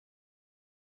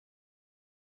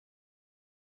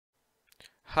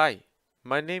Hi,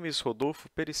 my name is Rodolfo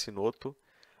Perissinotto.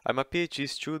 I'm a PhD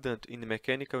student in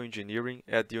mechanical engineering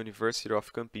at the University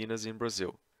of Campinas in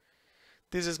Brazil.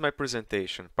 This is my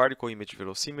presentation, Particle Image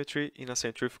Velocimetry in a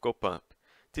Centrifugal Pump,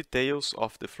 Details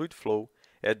of the Fluid Flow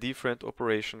at Different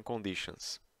Operation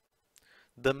Conditions.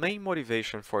 The main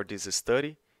motivation for this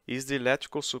study is the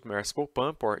Electrical Submersible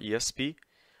Pump, or ESP,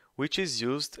 which is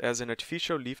used as an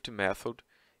artificial lift method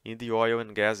in the oil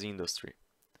and gas industry.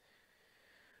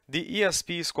 The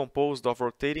ESP is composed of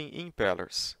rotating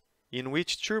impellers, in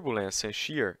which turbulence and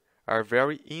shear are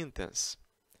very intense.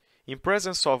 In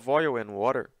presence of oil and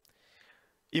water,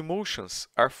 emulsions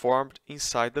are formed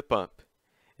inside the pump,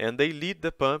 and they lead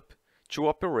the pump to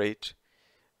operate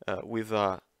with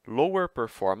a lower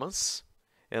performance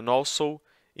and also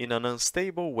in an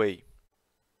unstable way.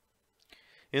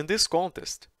 In this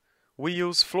context, we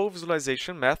use flow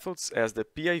visualization methods as the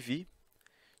PIV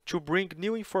to bring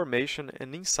new information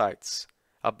and insights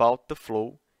about the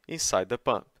flow inside the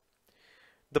pump.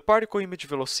 The particle image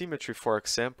velocimetry, for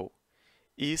example,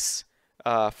 is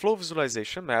a flow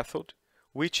visualization method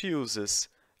which uses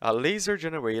a laser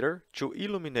generator to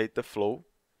illuminate the flow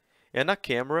and a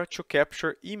camera to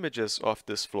capture images of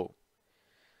this flow.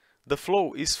 The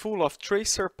flow is full of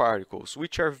tracer particles,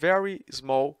 which are very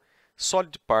small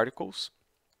solid particles,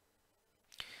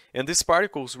 and these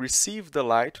particles receive the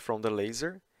light from the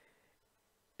laser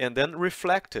and then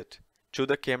reflect it to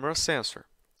the camera sensor.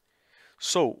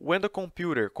 So, when the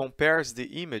computer compares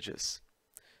the images,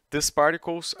 these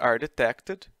particles are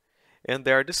detected and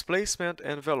their displacement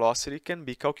and velocity can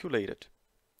be calculated.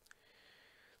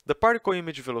 The particle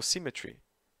image velocimetry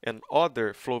and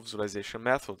other flow visualization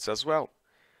methods as well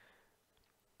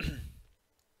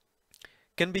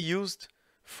can be used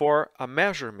for a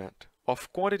measurement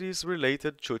of quantities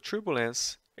related to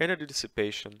turbulence, energy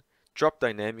dissipation, drop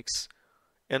dynamics,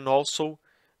 and also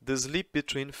the slip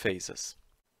between phases.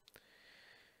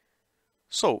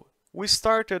 So, we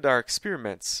started our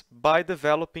experiments by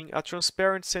developing a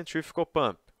transparent centrifugal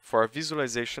pump for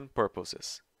visualization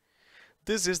purposes.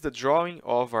 This is the drawing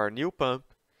of our new pump,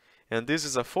 and this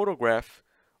is a photograph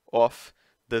of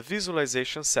the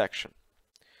visualization section.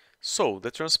 So,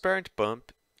 the transparent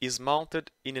pump is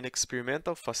mounted in an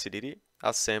experimental facility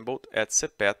assembled at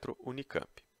CEPETRO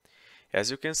Unicamp. As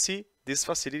you can see, this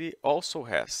facility also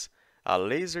has a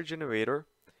laser generator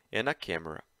and a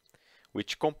camera,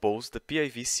 which compose the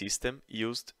PIV system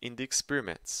used in the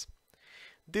experiments.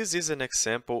 This is an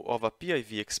example of a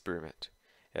PIV experiment.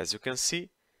 As you can see,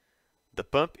 the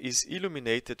pump is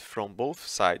illuminated from both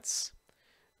sides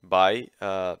by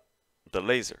the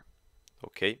laser.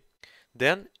 Okay?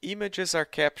 Then images are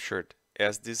captured,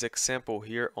 as this example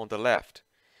here on the left.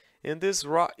 In this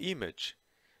raw image,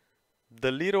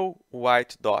 the little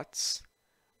white dots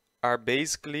are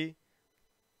basically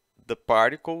the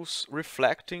particles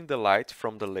reflecting the light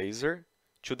from the laser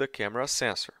to the camera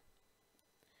sensor.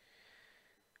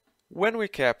 When we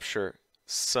capture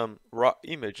some raw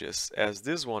images, as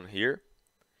this one here,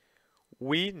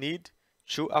 we need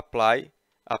to apply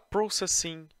a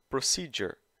processing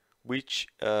procedure, which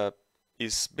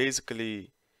is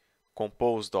basically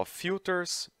composed of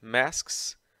filters,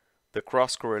 masks, the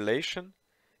cross-correlation,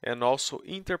 and also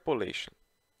interpolation.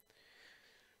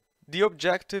 The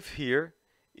objective here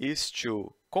is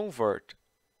to convert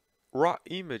raw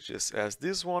images, as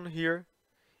this one here,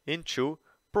 into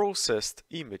processed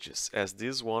images, as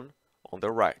this one on the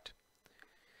right.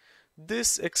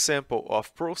 This example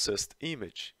of processed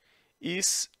image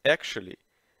is actually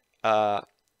a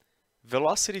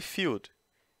velocity field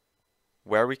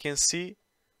where we can see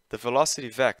the velocity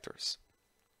vectors.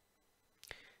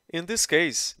 In this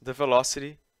case, the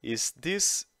velocity is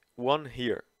this one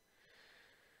here.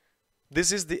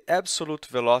 This is the absolute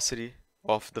velocity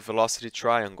of the velocity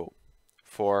triangle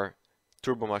for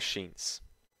turbomachines.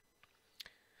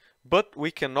 But we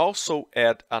can also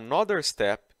add another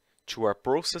step to our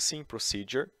processing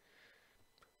procedure,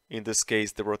 in this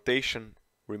case the rotation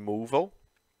removal,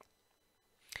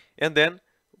 and then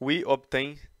we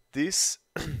obtain this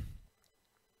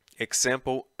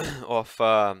example of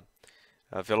a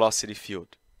velocity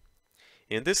field.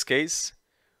 In this case,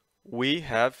 we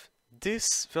have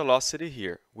this velocity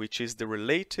here, which is the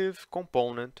relative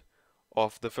component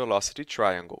of the velocity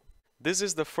triangle. This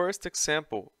is the first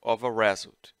example of a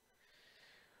result.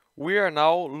 We are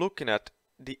now looking at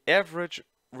the average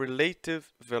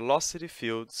relative velocity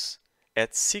fields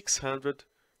at 600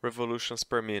 revolutions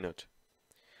per minute.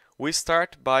 We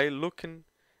start by looking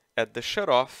at the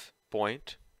shutoff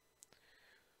point,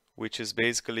 which is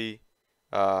basically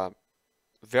a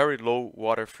very low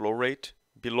water flow rate,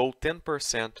 below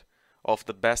 10% of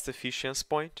the best efficiency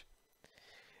point.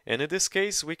 And in this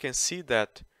case, we can see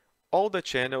that all the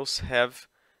channels have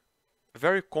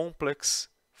very complex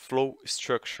flow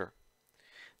structure.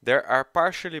 There are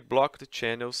partially blocked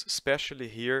channels, especially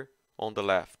here on the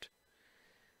left,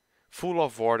 full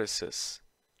of vortices,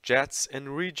 jets,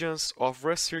 and regions of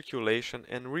recirculation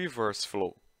and reverse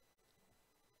flow.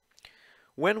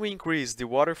 When we increase the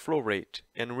water flow rate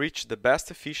and reach the best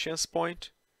efficiency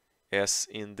point, as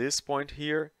in this point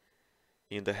here,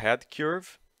 in the head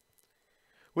curve,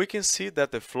 we can see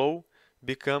that the flow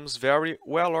becomes very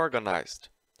well organized.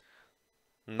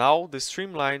 Now the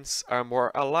streamlines are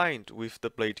more aligned with the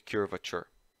blade curvature.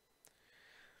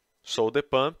 So the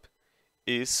pump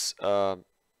is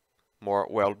more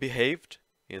well behaved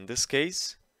in this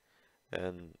case,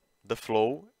 and the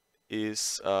flow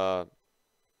is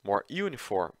more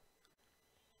uniform.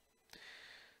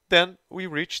 Then we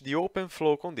reach the open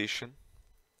flow condition,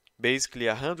 basically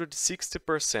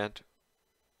 160%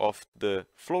 of the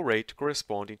flow rate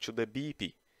corresponding to the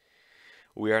BP.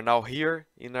 We are now here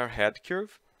in our head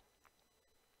curve,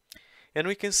 and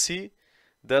we can see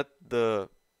that the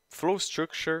flow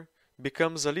structure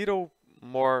becomes a little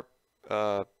more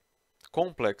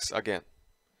complex again.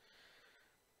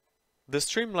 The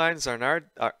streamlines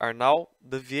are now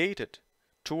deviated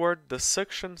toward the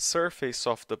suction surface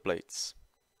of the blades,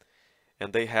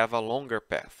 and they have a longer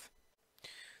path.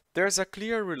 There's a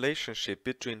clear relationship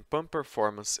between pump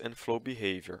performance and flow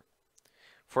behavior.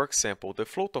 For example, the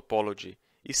flow topology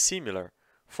is similar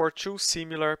for two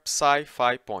similar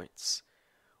psi-phi points,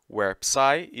 where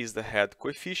psi is the head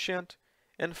coefficient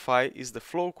and phi is the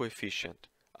flow coefficient,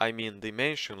 I mean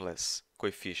dimensionless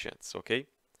coefficients, okay?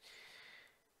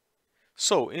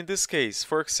 So, in this case,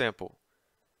 for example,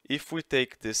 if we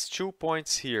take these 2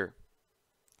 points here,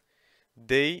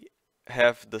 they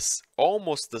have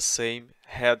almost the same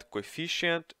head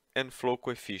coefficient and flow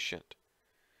coefficient.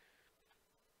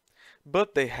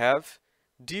 But they have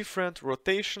different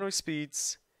rotational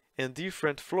speeds and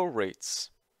different flow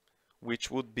rates, which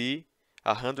would be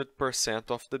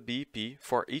 100% of the BP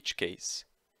for each case.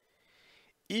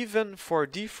 Even for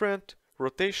different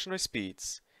rotational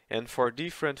speeds and for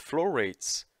different flow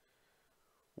rates,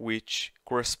 which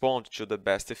correspond to the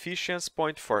best efficiency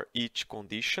point for each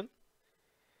condition,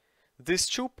 these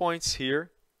 2 points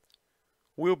here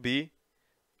will be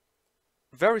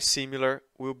very similar,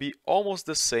 will be almost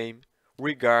the same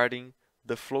regarding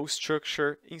the flow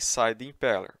structure inside the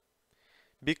impeller,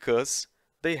 because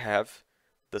they have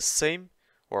the same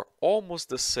or almost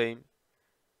the same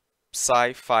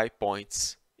psi-phi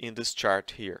points in this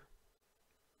chart here.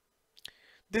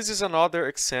 This is another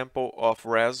example of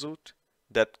result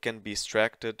that can be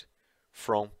extracted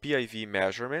from PIV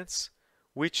measurements,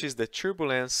 which is the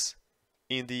turbulence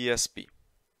in the ESP.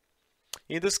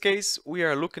 In this case, we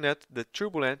are looking at the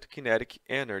turbulent kinetic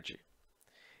energy.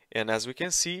 And as we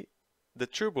can see, the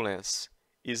turbulence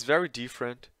is very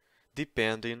different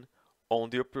depending on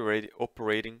the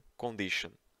operating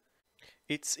condition.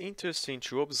 It's interesting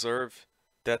to observe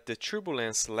that the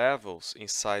turbulence levels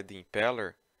inside the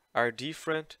impeller are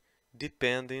different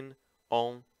depending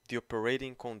on the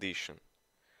operating condition.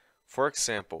 For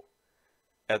example,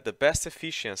 at the best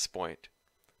efficiency point,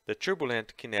 the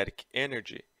turbulent kinetic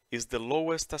energy is the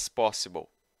lowest as possible,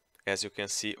 as you can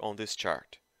see on this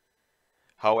chart.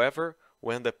 However,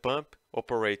 when the pump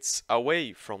operates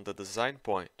away from the design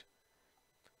point,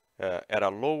 at a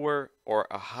lower or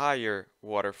a higher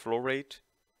water flow rate,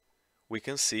 we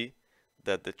can see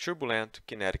that the turbulent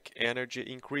kinetic energy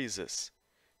increases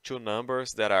to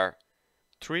numbers that are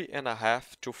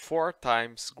 3.5 to 4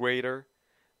 times greater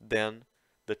than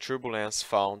the turbulence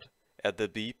found at the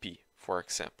BP, for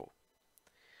example.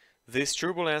 This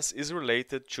turbulence is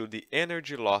related to the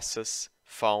energy losses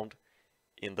found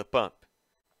in the pump.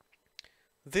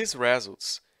 These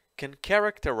results can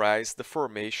characterize the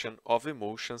formation of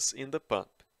emulsions in the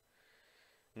pump.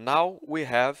 Now we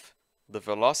have the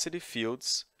velocity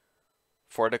fields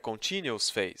for the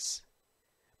continuous phase.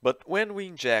 But when we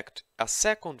inject a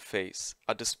second phase,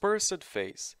 a dispersed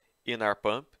phase, in our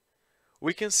pump,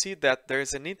 we can see that there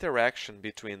is an interaction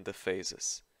between the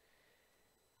phases.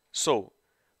 So,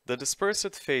 the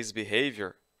dispersed phase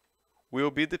behavior will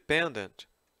be dependent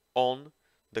on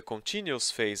the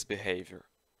continuous phase behavior.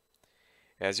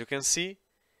 As you can see,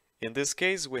 in this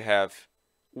case we have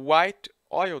white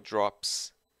oil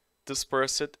drops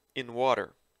dispersed in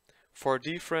water for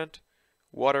different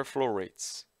water flow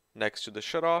rates, next to the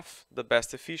shutoff, the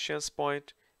best efficiency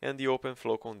point, and the open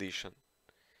flow condition.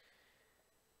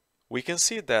 We can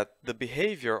see that the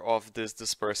behavior of these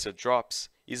dispersed drops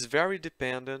is very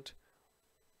dependent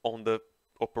on the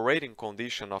operating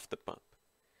condition of the pump.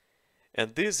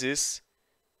 And this is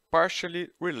partially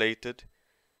related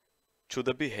to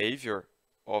the behavior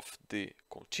of the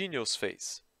continuous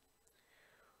phase.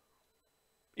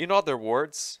 In other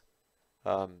words,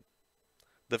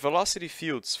 the velocity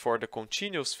fields for the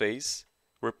continuous phase,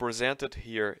 represented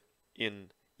here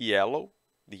in yellow,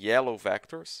 the yellow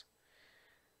vectors,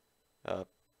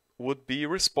 would be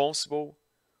responsible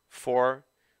for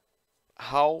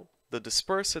how the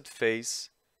dispersed phase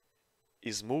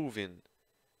is moving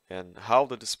and how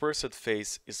the dispersed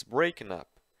phase is breaking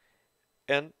up,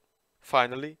 and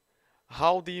finally,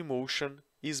 how the emulsion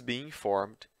is being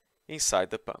formed inside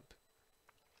the pump.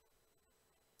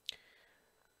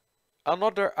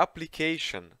 Another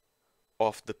application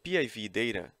of the PIV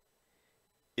data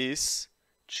is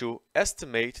to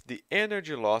estimate the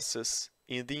energy losses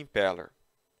in the impeller,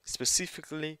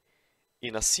 specifically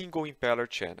in a single impeller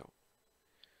channel.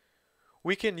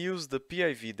 We can use the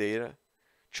PIV data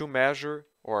to measure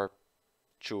or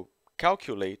to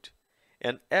calculate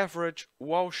an average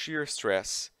wall shear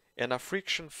stress and a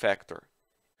friction factor.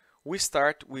 We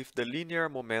start with the linear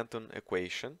momentum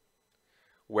equation,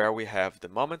 where we have the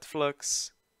moment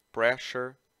flux,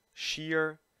 pressure,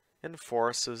 shear, and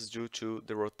forces due to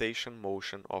the rotation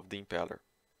motion of the impeller.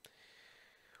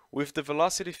 With the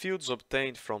velocity fields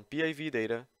obtained from PIV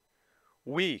data,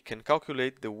 we can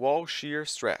calculate the wall shear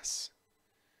stress,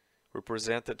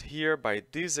 represented here by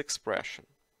this expression.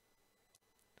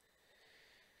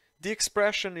 The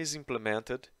expression is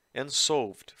implemented and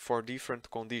solved for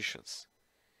different conditions,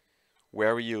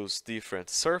 where we use different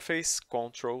surface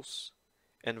controls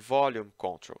and volume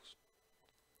controls.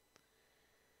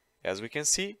 As we can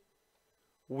see,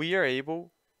 we are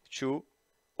able to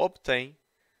obtain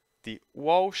the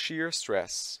wall shear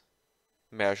stress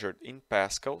measured in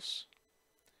pascals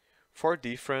for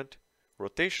different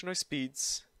rotational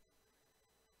speeds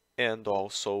and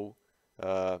also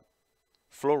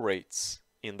flow rates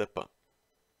in the pump.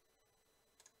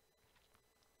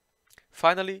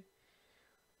 Finally,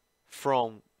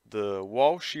 from the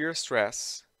wall shear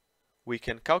stress, we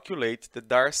can calculate the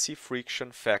Darcy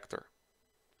friction factor.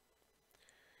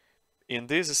 In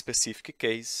this specific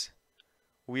case,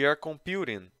 we are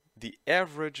computing the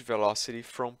average velocity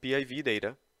from PIV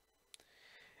data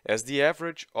as the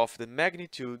average of the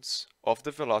magnitudes of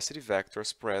the velocity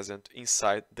vectors present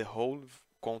inside the whole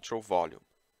control volume.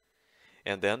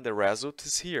 And then the result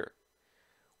is here.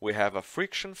 We have a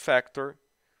friction factor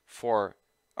for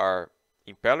our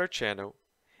impeller channel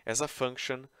as a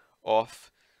function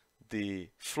of the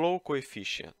flow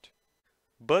coefficient.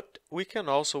 But we can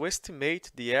also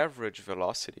estimate the average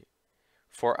velocity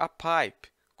for a pipe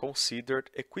considered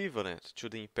equivalent to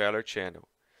the impeller channel,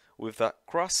 with a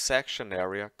cross-section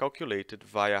area calculated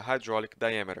via hydraulic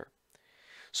diameter.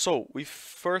 So we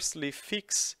firstly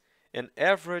fix an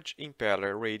average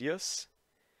impeller radius,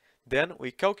 then we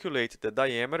calculate the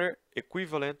diameter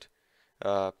equivalent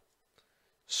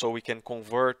so we can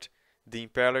convert the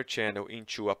impeller channel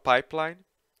into a pipeline,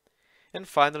 and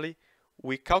finally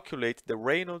we calculate the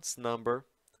Reynolds number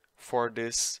for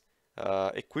this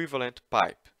equivalent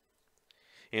pipe.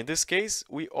 In this case,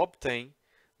 we obtain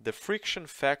the friction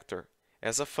factor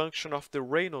as a function of the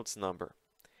Reynolds number,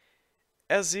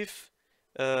 as in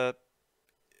the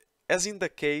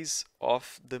case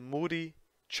of the Moody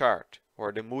chart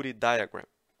or the Moody diagram.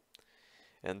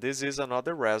 And this is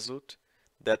another result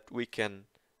that we can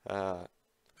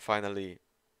finally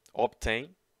obtain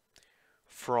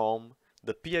from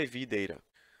the PIV data.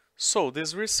 So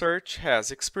this research has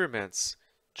experiments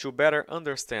to better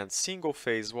understand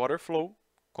single-phase water flow,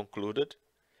 concluded,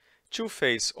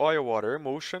 two-phase oil-water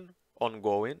emulsion,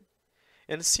 ongoing,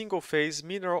 and single-phase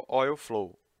mineral oil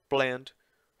flow, planned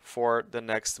for the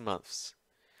next months.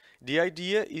 The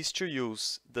idea is to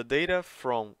use the data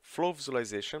from flow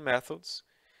visualization methods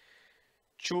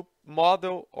to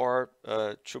model or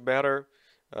to better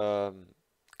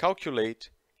calculate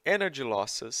energy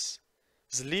losses,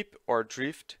 slip or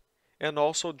drift, and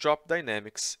also drop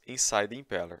dynamics inside the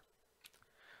impeller.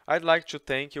 I'd like to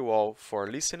thank you all for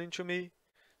listening to me.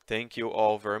 Thank you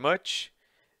all very much,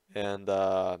 and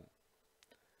I'll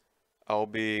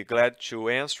be glad to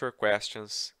answer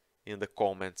questions in the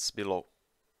comments below.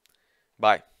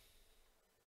 Bye.